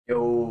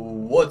Yo,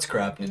 what's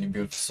crappening, you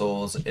beautiful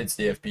souls? It's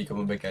the FB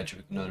coming back at you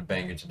with another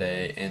banger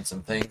today, and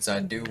some things I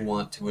do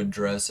want to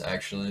address,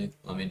 actually.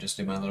 Let me just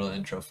do my little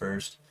intro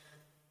first.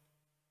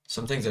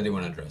 Some things I do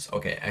want to address.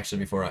 Okay, actually,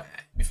 before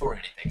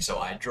anything, so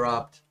I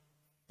dropped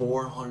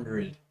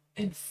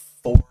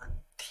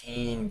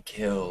 414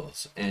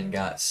 kills and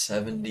got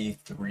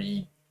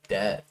 73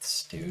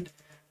 deaths, dude.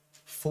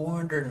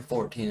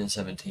 414 and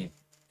 17.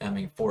 I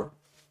mean,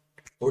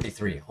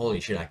 43.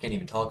 Holy shit, I can't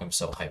even talk. I'm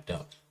so hyped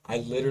up. I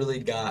literally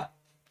got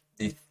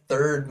the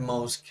third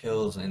most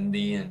kills in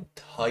the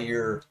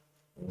entire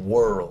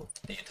world.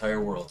 The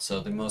entire world. So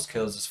the most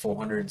kills is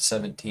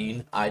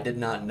 417. I did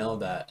not know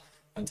that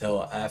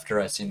until after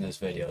I seen this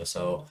video.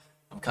 So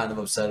I'm kind of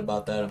upset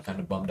about that. I'm kind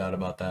of bummed out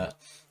about that.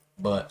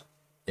 But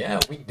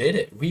yeah, we did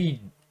it. We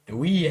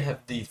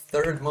have the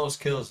third most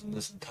kills in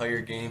this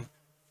entire game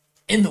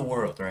in the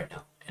world right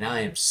now. And I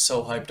am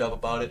so hyped up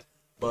about it.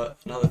 But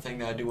another thing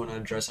that I do want to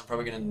address, I'm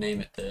probably going to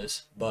name it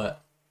this,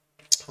 but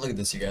look at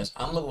this, you guys.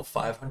 I'm level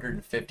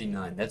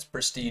 559. That's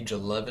Prestige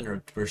 11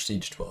 or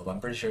Prestige 12. I'm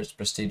pretty sure it's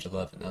Prestige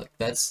 11. Like,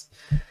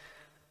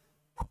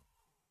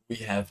 we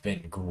have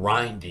been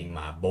grinding,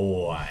 my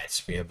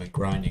boys. We have been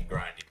grinding,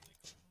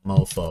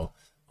 mofo.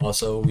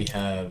 Also, we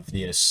have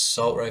the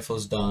assault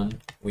rifles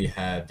done. We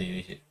have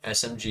the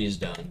SMGs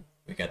done.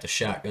 We got the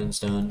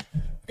shotguns done.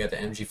 We got the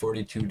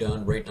MG42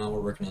 done. Right now,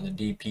 we're working on the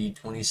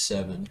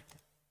DP27.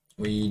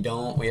 We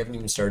haven't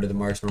even started the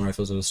marksman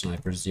rifles or the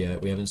snipers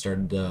yet. We haven't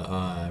started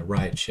the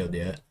riot shield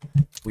yet.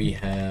 We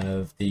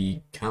have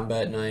the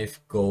combat knife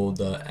gold,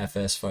 the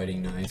FS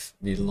fighting knife,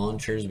 the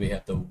launchers. We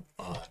have the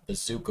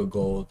bazooka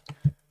gold,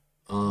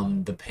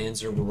 the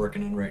panzer we're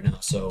working on right now.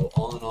 So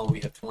all in all, we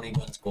have 20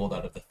 guns gold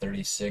out of the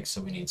 36. So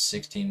we need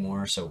 16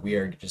 more. So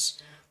we're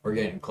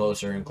getting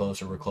closer and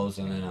closer. We're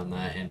closing in on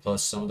that. And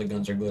plus, some of the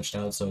guns are glitched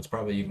out, so it's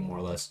probably even more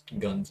or less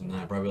guns than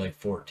that. Probably like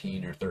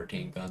 14 or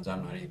 13 guns.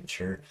 I'm not even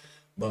sure.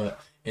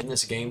 But in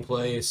this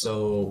gameplay,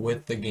 so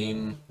with the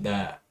game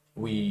that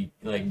we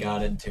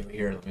got into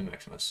here, let me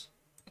mix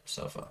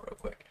myself up real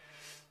quick.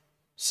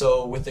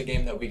 So with the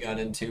game that we got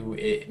into,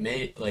 it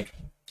made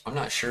I'm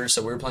not sure.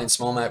 So we were playing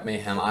Small Map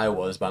Mayhem. I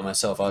was by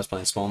myself. I was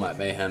playing Small Map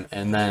Mayhem,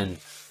 and then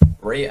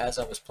right as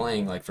I was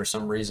playing, for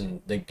some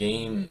reason the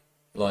game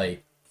I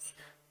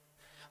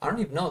don't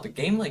even know, the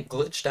game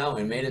glitched out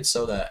and made it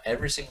so that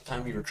every single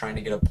time you were trying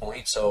to get a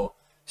point, so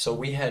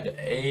we had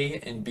A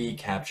and B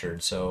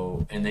captured,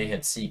 and they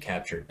had C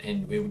captured,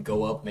 and we would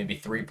go up maybe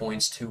 3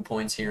 points, 2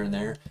 points here and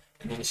there,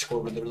 and then the score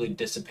would literally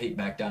dissipate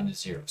back down to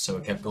 0. So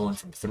it kept going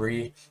from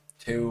 3,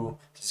 2,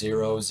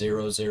 0,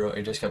 0, 0.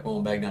 It just kept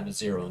going back down to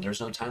 0, and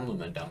there's no time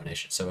limit in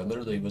domination. So it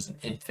literally was an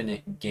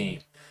infinite game.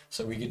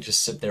 So we could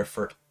just sit there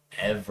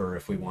forever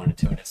if we wanted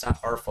to, and it's not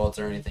our fault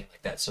or anything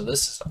like that. So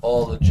this is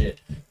all legit.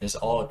 This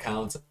all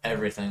counts,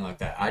 everything like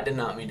that. I did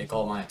not mean to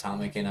call my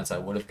atomic in, as I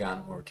would have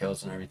gotten more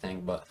kills and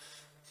everything, but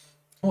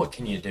what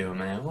can you do,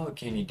 man? What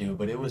can you do?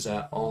 But it was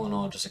all in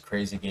all just a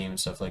crazy game and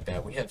stuff like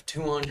that. We have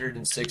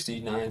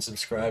 269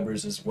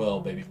 subscribers as well,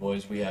 baby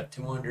boys. We have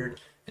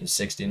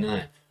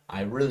 269.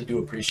 I really do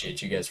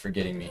appreciate you guys for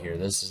getting me here.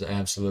 It's just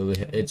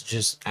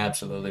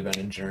absolutely been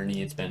a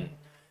journey. It's been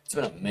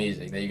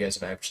amazing that you guys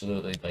have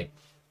absolutely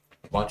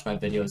watched my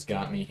videos,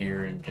 got me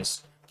here, and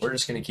we're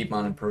just gonna keep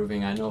on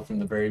improving. I know from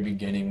the very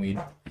beginning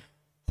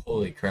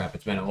holy crap,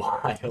 it's been a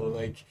while.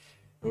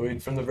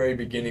 From the very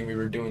beginning, we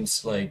were doing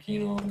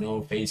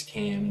no face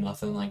cam,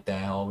 nothing like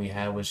that. All we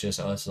had was just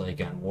us on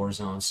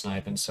Warzone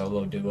sniping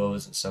solo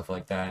duos and stuff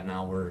like that.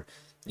 Now we're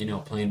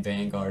playing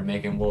Vanguard,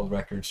 making world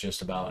records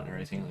just about and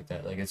everything like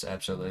that. It's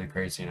absolutely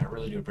crazy, and I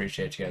really do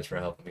appreciate you guys for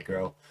helping me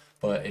grow.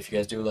 But if you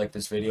guys do like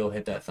this video,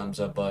 hit that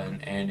thumbs up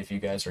button, and if you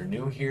guys are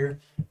new here,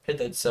 hit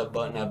that sub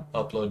button. I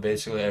upload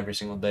basically every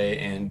single day,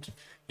 and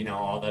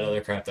all that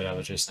other crap that I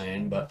was just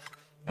saying. But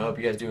I hope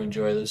you guys do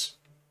enjoy this.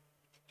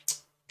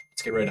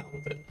 Let's get right on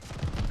with it.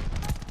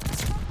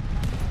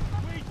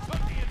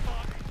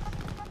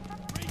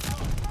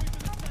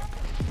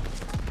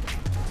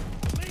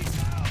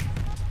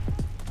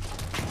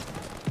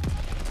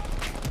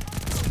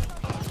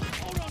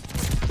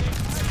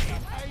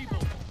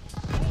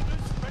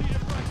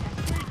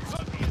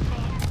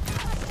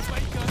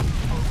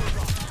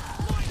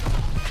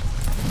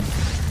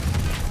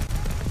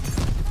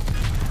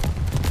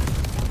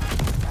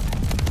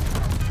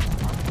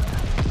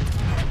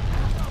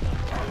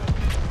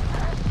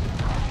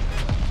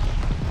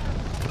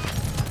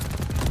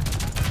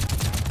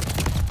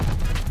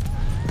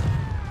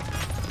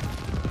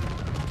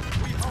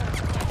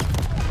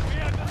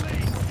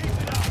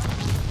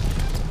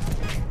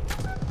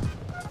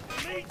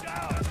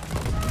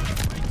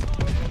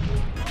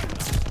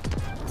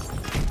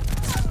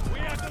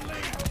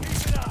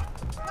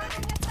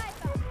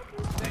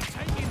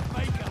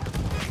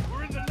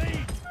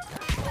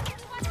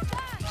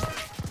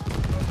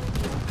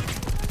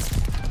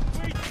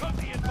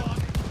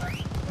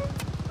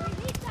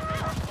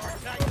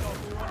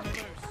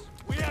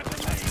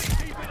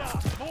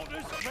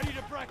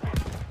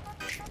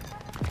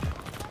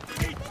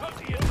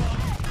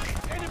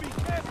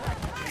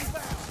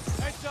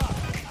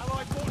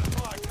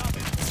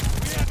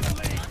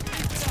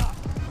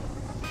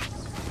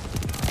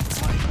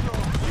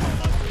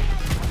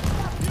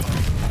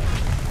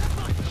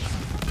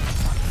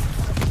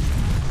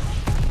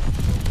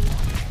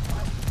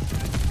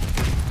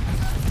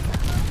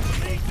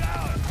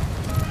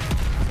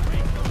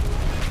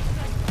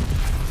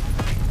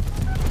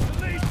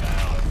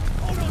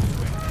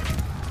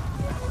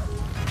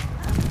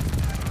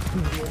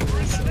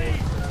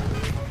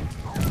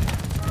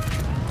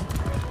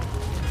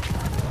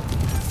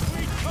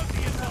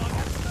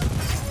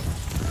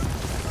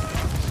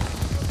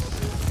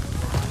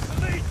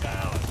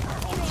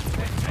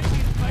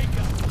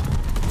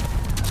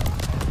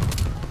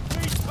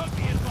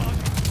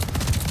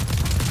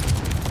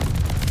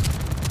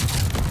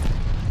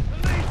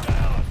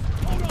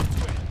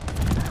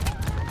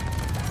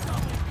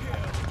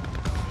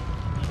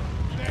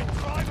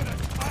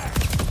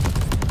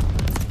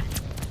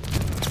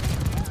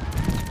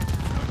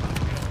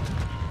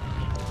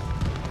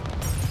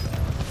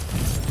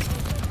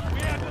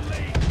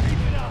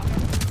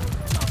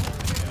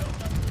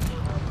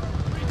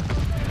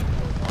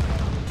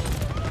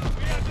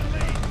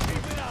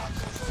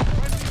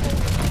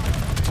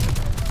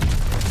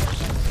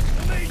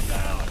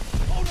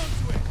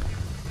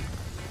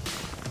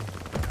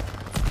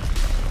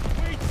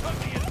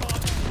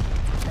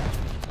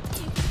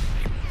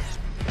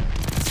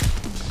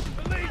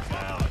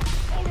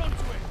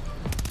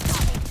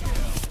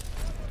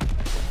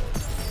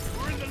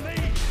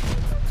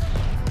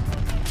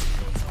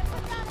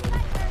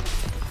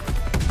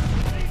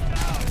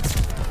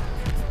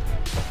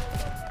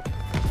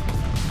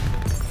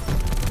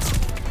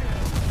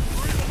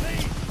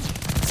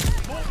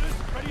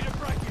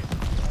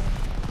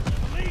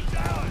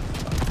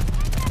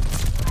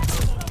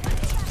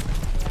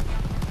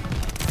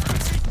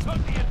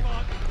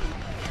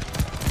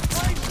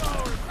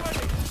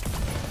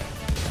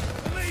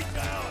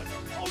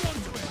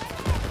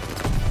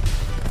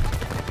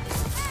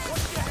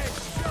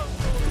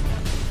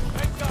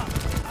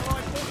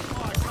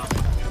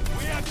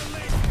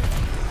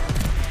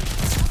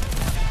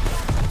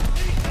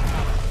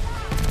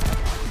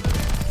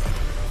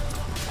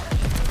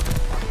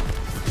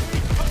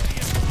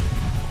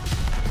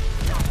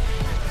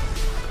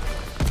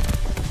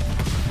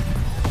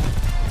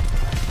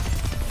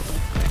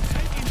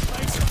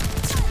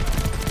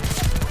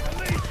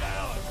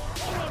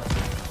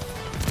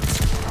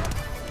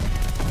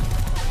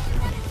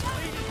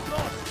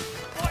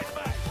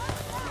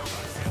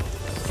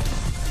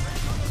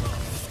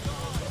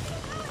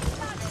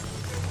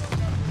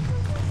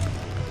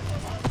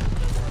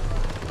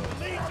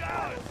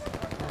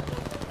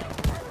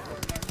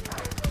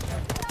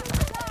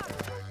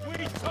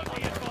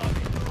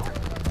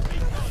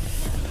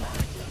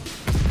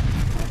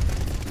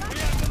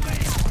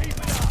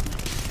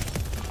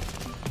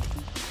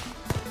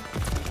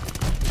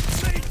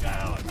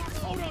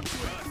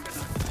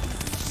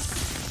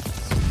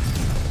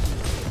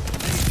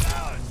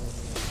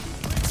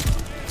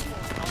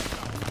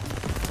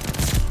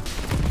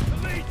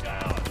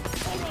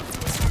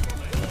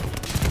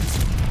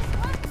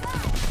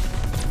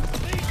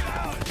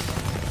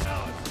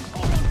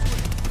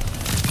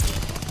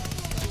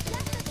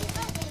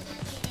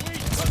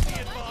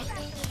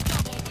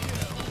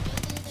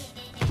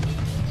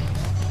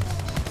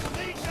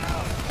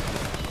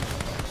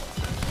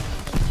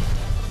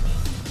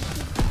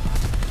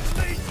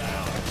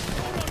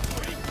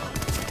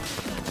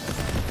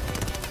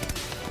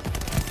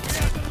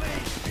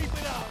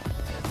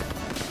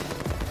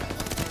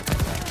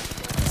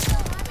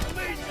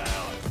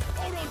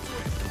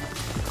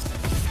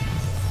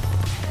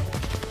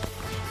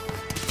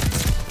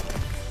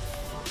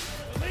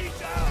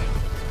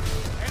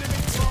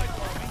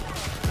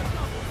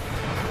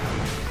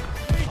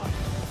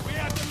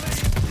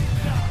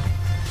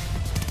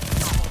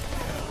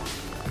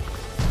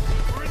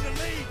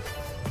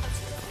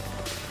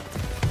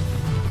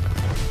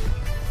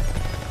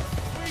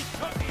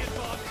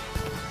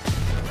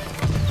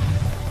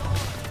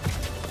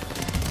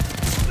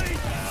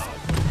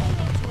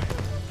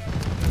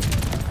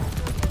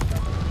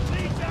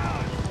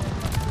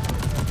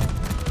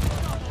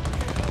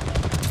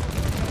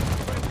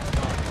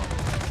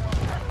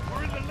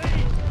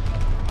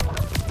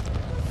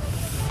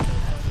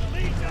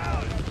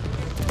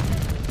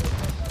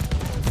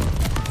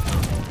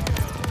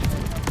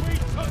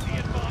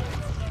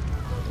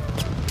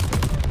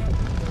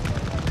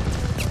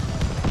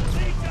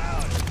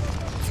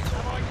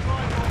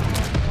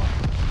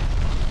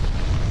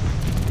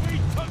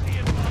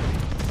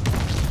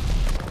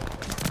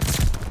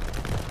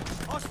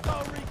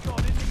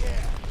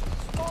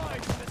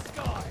 Fires in the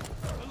sky.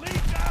 The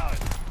lead down.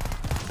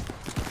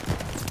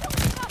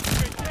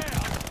 We're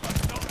down, but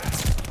not out.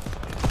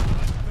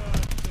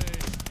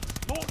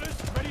 Mortars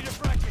ready to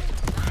bracket.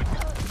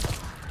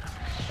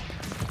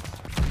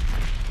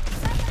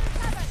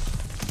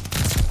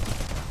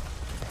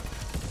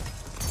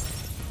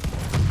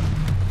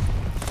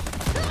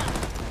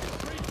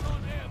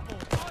 Recon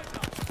airborne. Eyes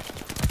up.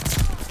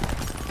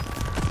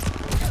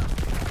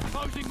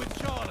 Closing with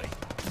Charlie.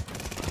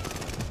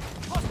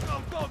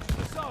 Hostile dogs in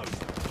the zone.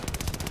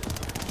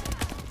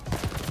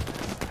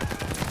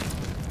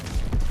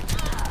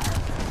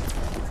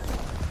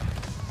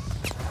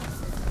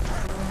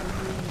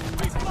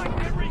 We flanked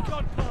their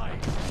recon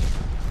plane.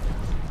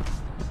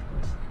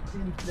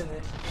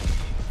 Infinite.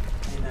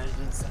 And I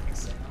just like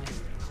sound.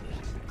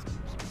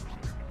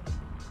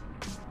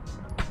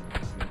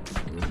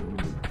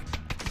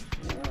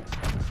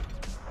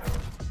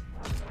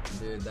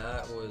 Dude,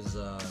 that was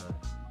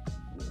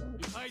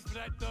You paid for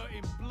that dirt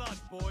in blood,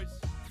 boys.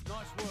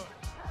 Nice work.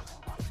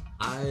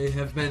 I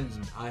have been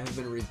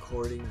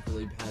recording for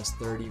the past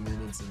 30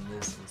 minutes and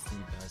this is the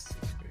best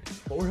experience.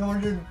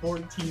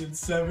 414 and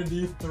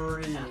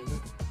 73.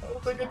 That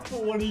was like a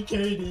 20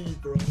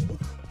 KD, bro.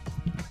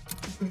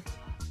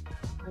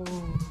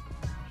 Oh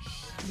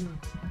shoot.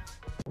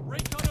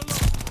 Recon along.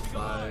 We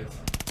got 5,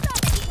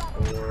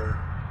 4,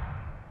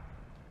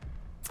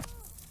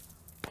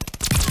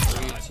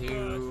 3,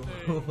 2.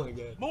 Oh my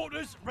god.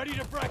 Mortars ready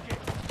to bracket.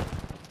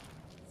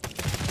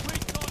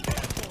 Recon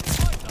airborne.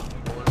 Eyes up.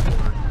 1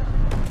 more.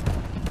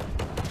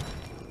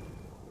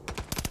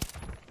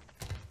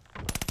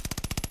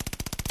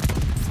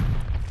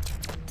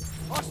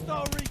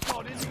 Hostile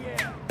recon in the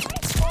air.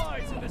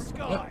 Fires in the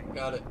sky. Yep,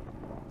 got it.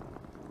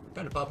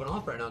 Kind of popping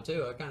off right now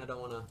too. I kind of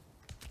don't want to.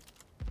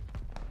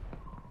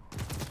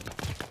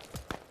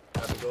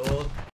 Got the gold.